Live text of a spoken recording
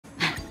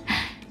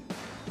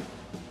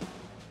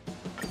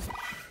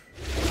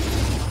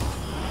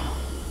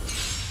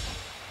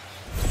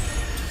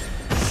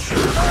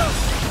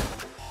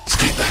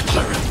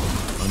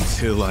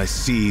Until I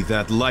see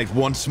that light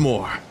once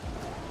more.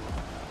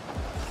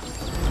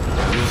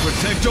 I will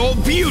protect all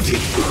beauty!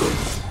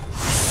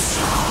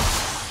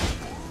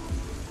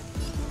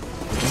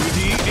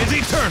 Beauty is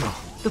eternal!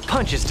 The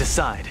punches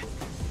decide.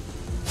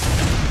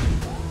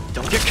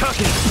 Don't get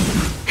cocky!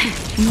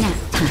 Nap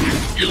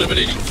time.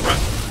 Eliminating threat.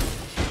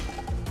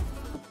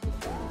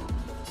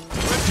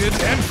 Wretched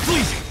and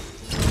fleeting!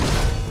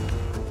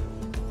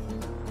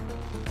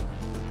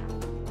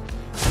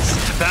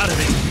 Step out of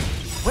it!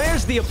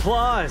 Where's the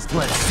applause?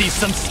 Let's see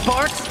some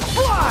sparks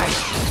fly!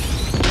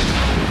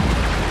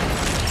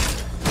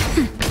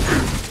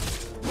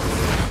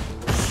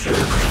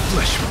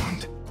 Flesh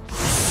wound.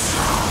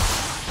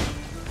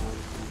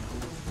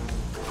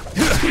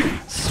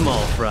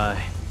 Small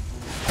fry.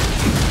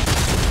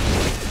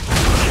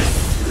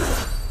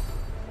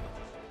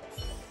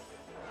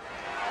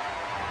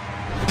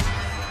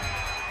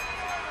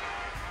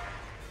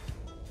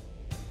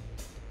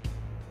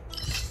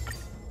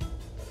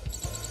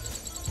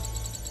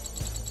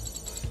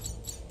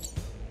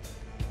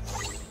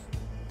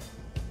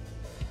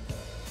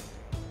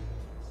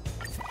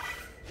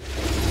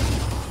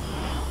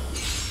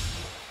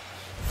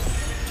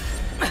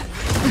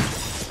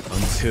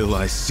 Until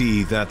I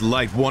see that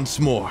light once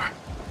more.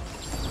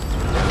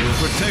 I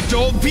will protect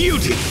all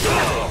beauty!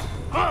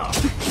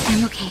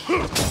 I'm okay.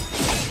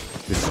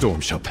 This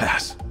storm shall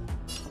pass.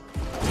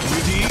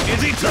 Beauty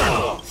is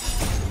eternal!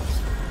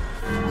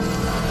 I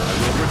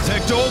will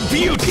protect all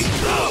beauty!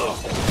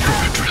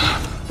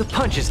 The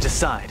punches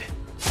decide.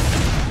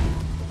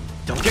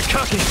 Don't get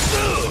cocky!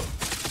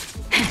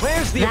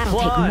 Where's the That'll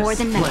applause? take more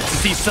than that. Let's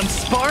see some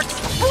sparks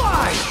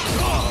fly!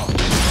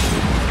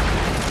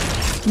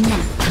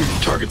 Nap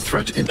time. Target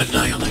threat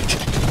annihilate.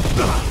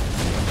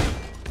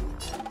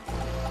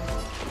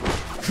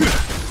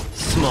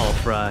 Small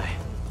fry.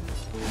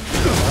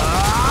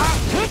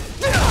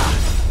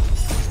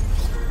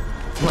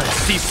 Let's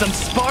see some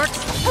sparks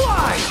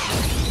fly!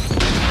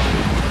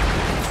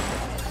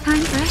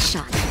 Time for a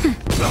shot.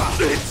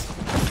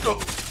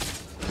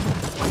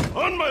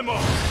 On my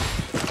mark!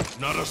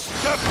 Not a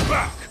step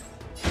back!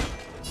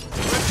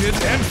 Wretched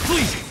and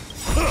fleeting!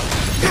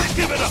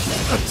 Give it up!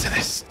 A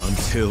test.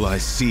 Until I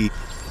see.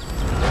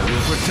 I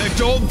will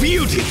protect all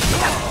beauty!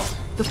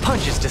 The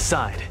punches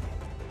decide.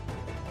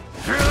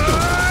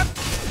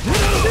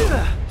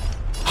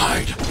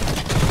 Hide.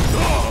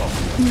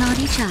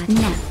 Naughty shot.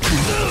 Nap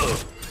time.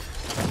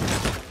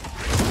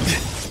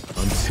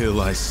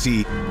 Until I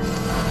see. I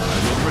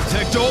will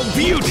protect all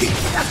beauty!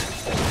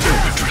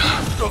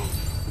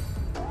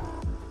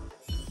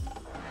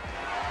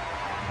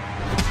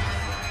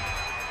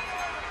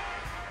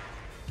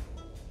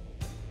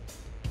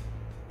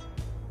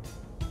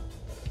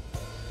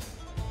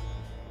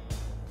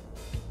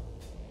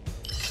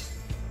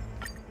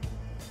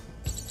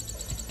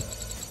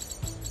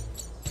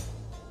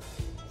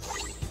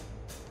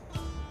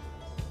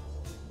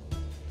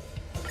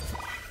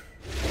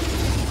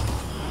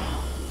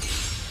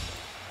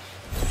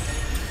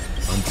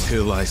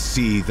 Until I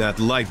see that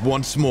light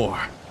once more. I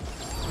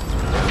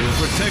will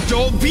protect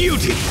all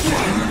beauty! Is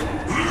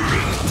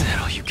that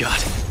all you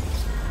got?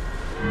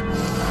 I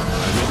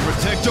will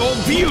protect all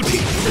beauty!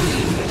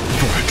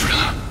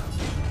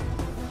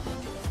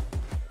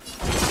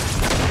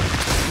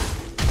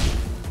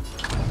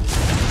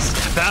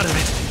 Step out of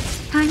it!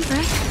 Time for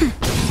it.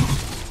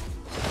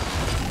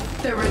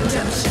 The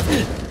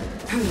redemption.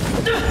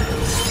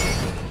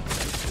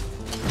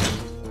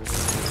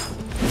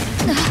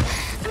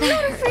 I'm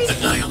not afraid.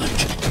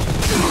 Annihilate.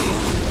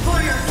 For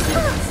your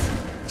sins.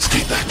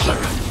 Stay back,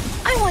 Clara.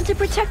 I want to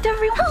protect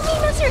everyone. Help me,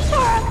 Mr.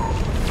 Sora.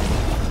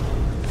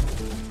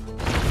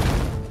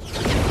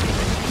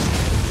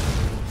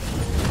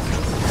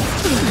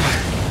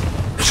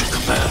 Mission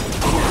command.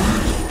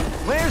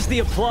 Where's the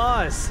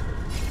applause?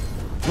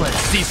 Let's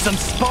see some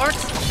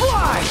sparks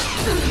fly!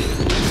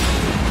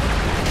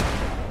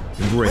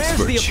 Embrace Where's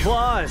the virtue.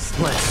 applause?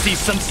 Let's see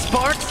some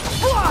sparks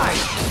fly!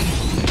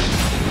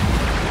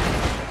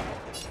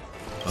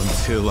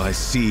 Until I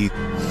see. I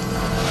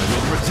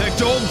will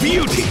protect all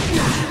beauty!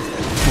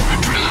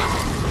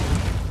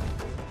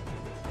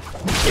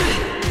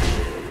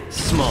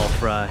 Small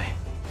fry.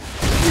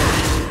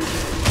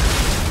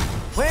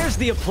 Where's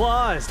the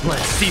applause?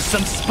 Let's see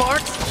some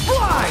sparks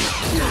fly!